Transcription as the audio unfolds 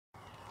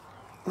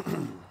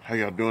How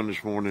y'all doing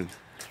this morning?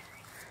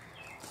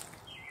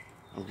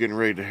 I'm getting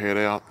ready to head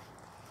out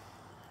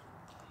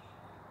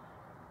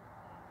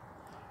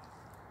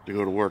to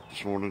go to work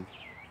this morning.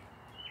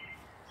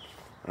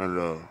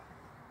 And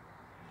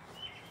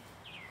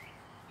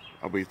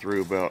I'll be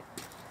through about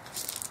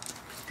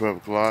 12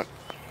 o'clock.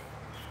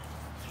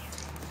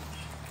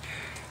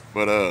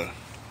 But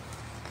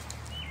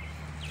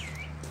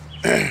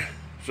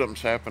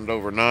something's happened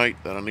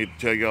overnight that I need to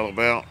tell y'all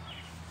about.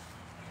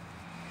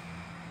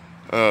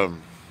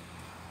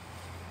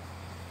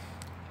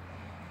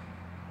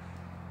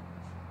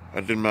 I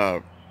did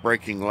my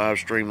breaking live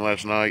stream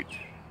last night,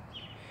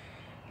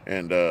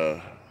 and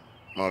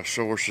my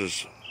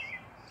sources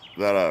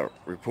that I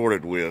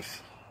reported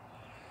with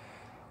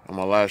on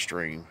my live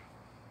stream,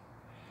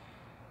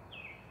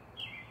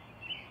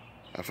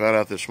 I found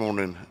out this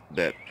morning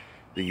that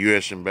the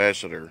U.S.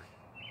 ambassador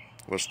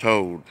was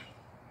told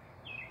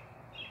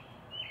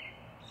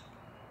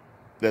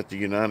that the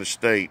United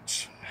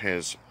States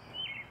has,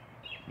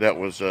 that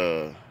was,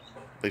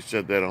 they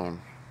said that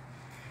on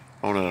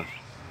a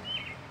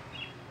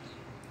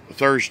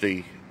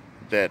Thursday,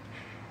 that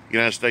the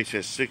United States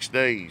has 6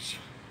 days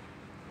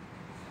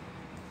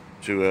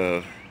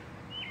to,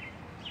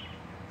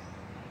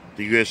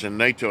 the U.S. and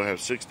NATO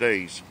have 6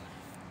 days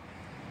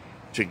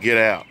to get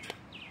out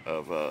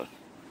of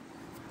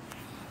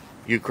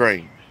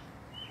Ukraine,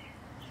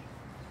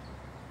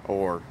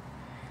 or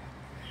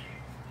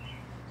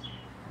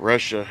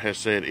Russia has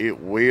said it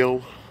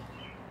will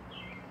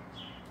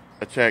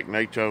attack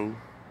NATO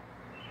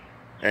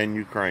and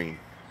Ukraine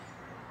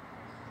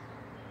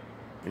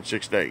in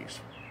 6 days.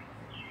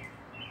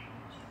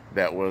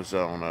 That was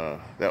on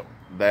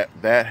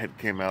that had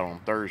came out on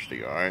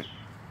Thursday. All right.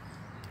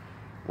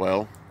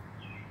 Well,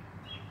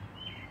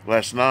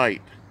 last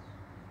night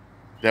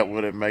that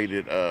would have made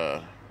it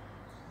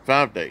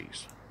 5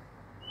 days.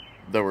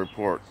 The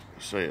report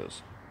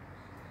says.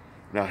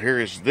 Now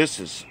this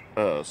is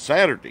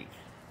Saturday.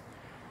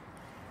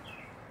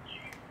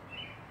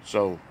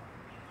 So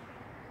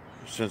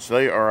since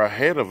they are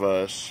ahead of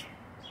us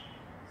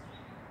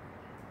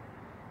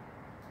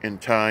in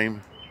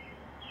time,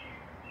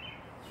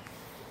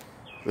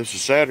 this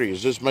is Saturday.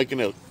 Is this making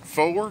it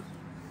 4?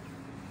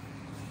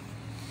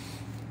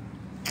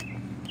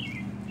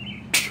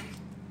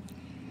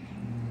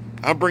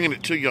 I'm bringing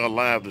it to y'all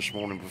live this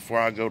morning before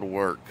I go to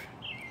work,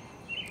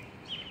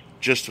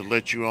 just to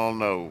let you all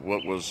know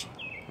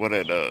what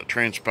had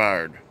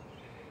transpired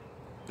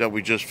that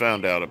we just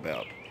found out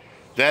about.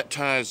 That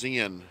ties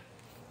in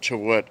to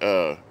what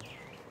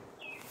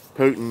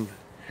Putin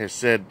has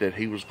said, that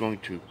he was going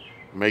to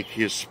make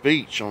his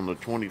speech on the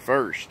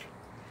 21st.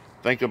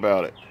 Think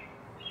about it.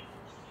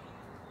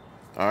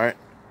 All right.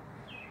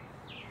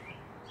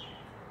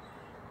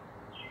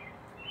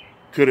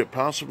 Could it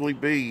possibly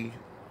be,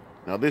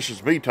 now this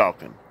is me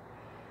talking,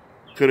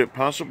 could it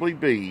possibly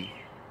be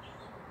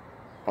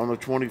on the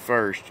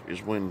 21st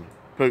is when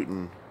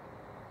Putin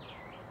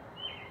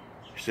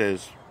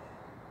says,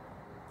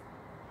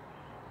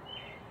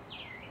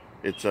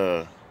 it's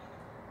I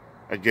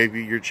gave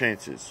you your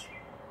chances.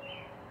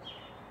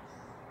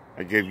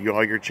 I gave you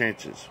all your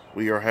chances.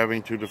 We are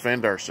having to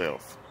defend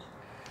ourselves.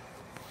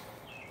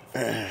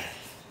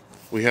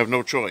 We have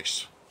no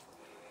choice.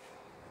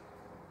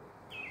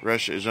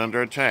 Russia is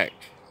under attack.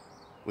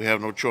 We have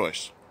no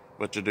choice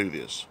but to do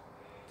this.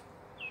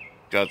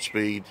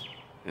 Godspeed,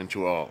 and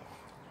to all.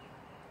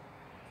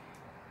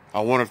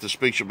 I wonder if the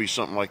speech will be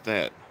something like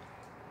that.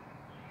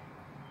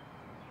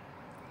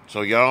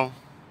 So y'all,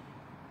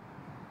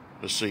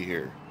 let's see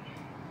here.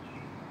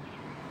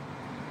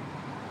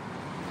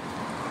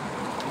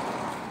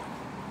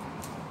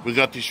 We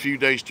got these few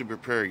days to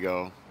prepare,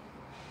 y'all.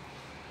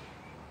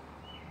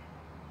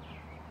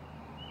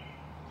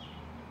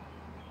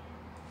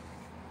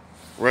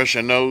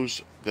 Russia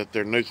knows that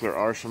their nuclear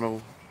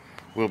arsenal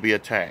will be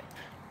attacked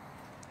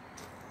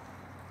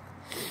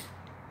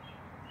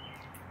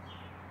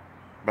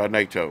by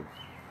NATO.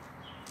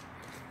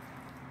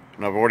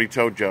 And I've already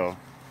told y'all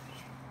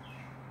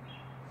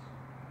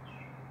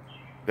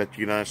that the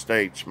United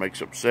States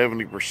makes up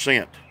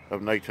 70%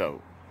 of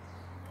NATO.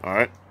 All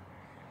right?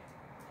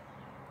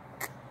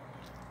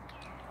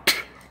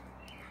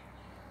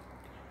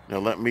 Now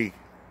let me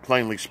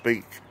plainly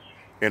speak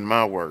in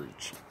my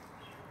words.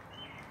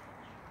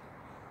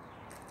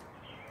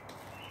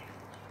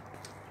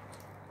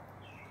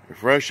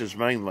 If Russia's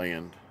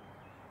mainland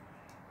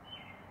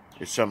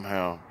is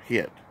somehow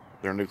hit,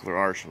 their nuclear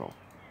arsenal,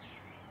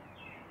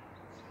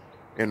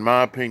 in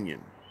my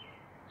opinion,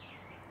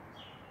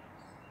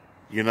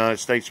 the United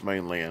States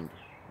mainland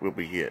will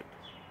be hit.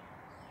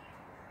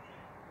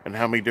 And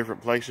how many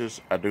different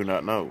places, I do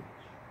not know.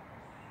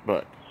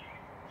 But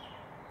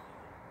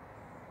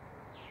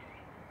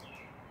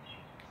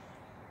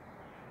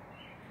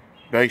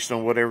based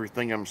on what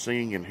everything I'm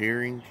seeing and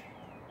hearing,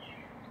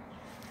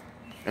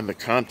 and the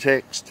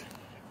context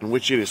in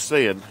which it is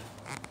said,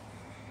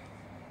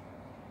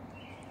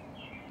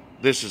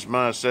 this is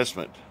my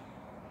assessment.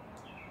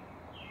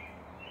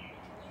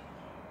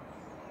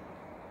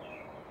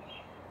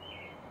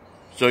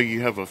 So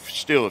you have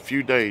still a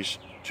few days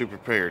to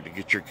prepare to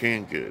get your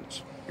canned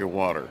goods, your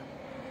water.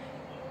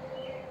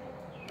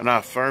 And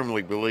I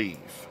firmly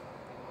believe,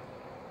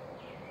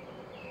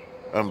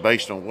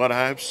 based on what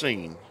I have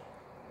seen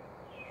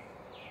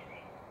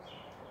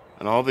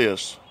and all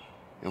this,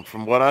 and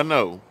from what I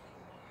know,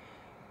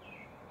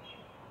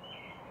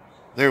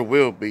 there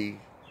will be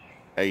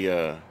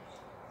a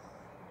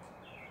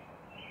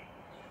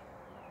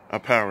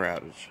power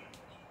outage.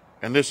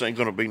 And this ain't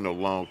going to be no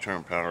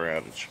long-term power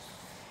outage.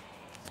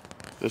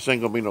 This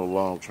ain't going to be no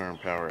long-term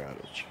power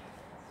outage.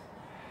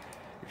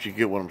 If you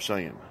get what I'm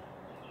saying.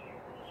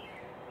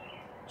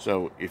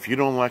 So, if you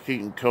don't like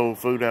eating cold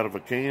food out of a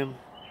can,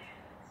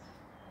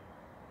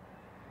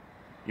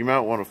 you might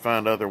want to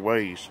find other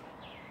ways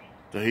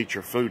to heat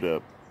your food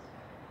up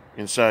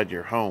inside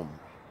your home.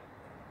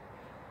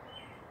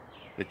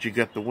 That you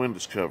got the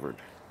windows covered.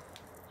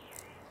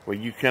 Where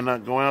you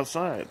cannot go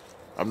outside.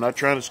 I'm not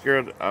trying to scare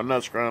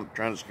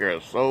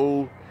a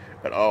soul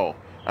at all.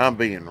 I'm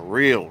being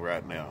real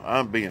right now.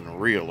 I'm being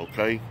real,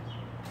 okay?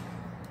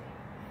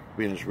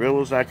 Being as real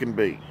as I can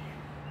be.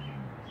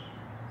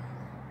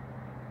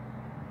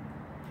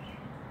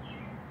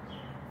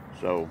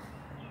 So,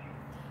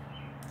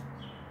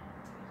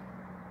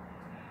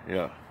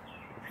 yeah,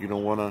 if you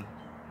don't want to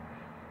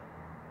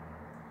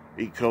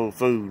eat cold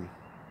food,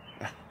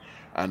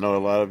 I know a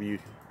lot of you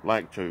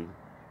like to,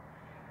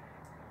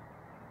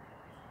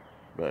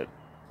 but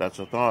that's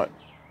a thought.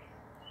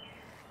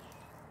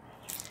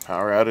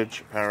 Power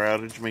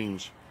outage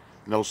means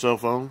no cell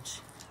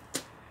phones,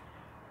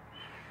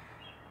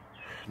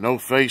 no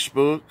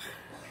Facebook,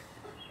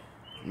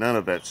 none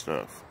of that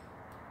stuff.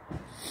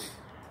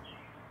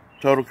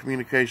 Total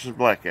communications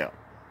blackout.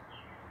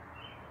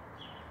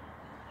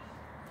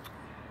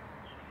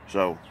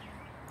 So,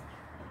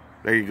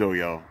 there you go,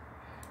 y'all.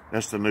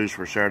 That's the news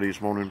for Saturday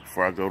this morning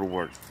before I go to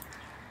work.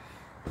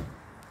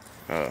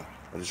 I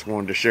just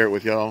wanted to share it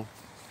with y'all.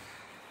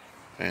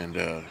 And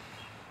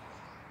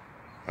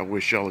I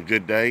wish y'all a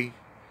good day.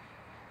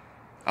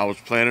 I was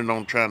planning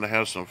on trying to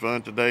have some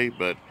fun today,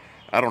 but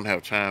I don't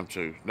have time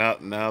to. Now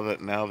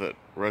that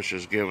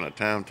Russia's given a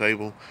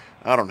timetable,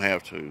 I don't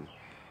have to.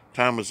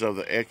 Time is of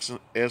the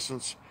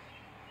essence.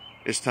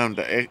 It's time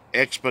to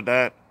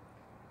expedite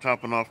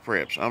topping off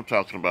preps. I'm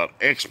talking about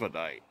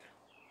expedite.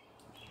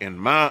 In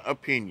my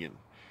opinion,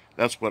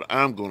 that's what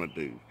I'm going to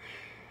do.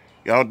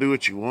 Y'all do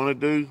what you want to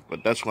do,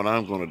 but that's what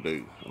I'm going to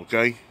do,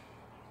 okay?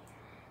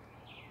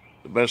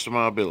 The best of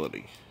my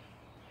ability.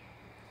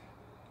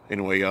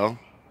 Anyway, y'all,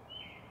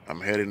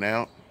 I'm heading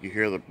out. You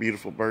hear the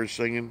beautiful birds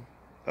singing?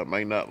 That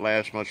may not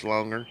last much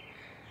longer.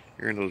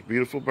 Hearing those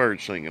beautiful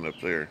birds singing up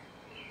there.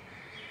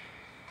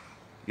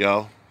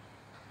 Y'all,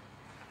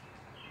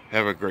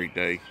 have a great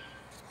day.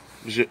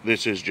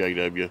 This is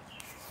JW.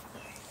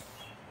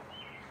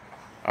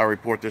 I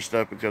report this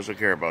stuff because I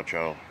care about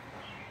y'all.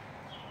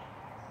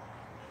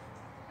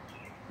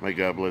 May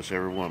God bless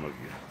every one of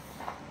you.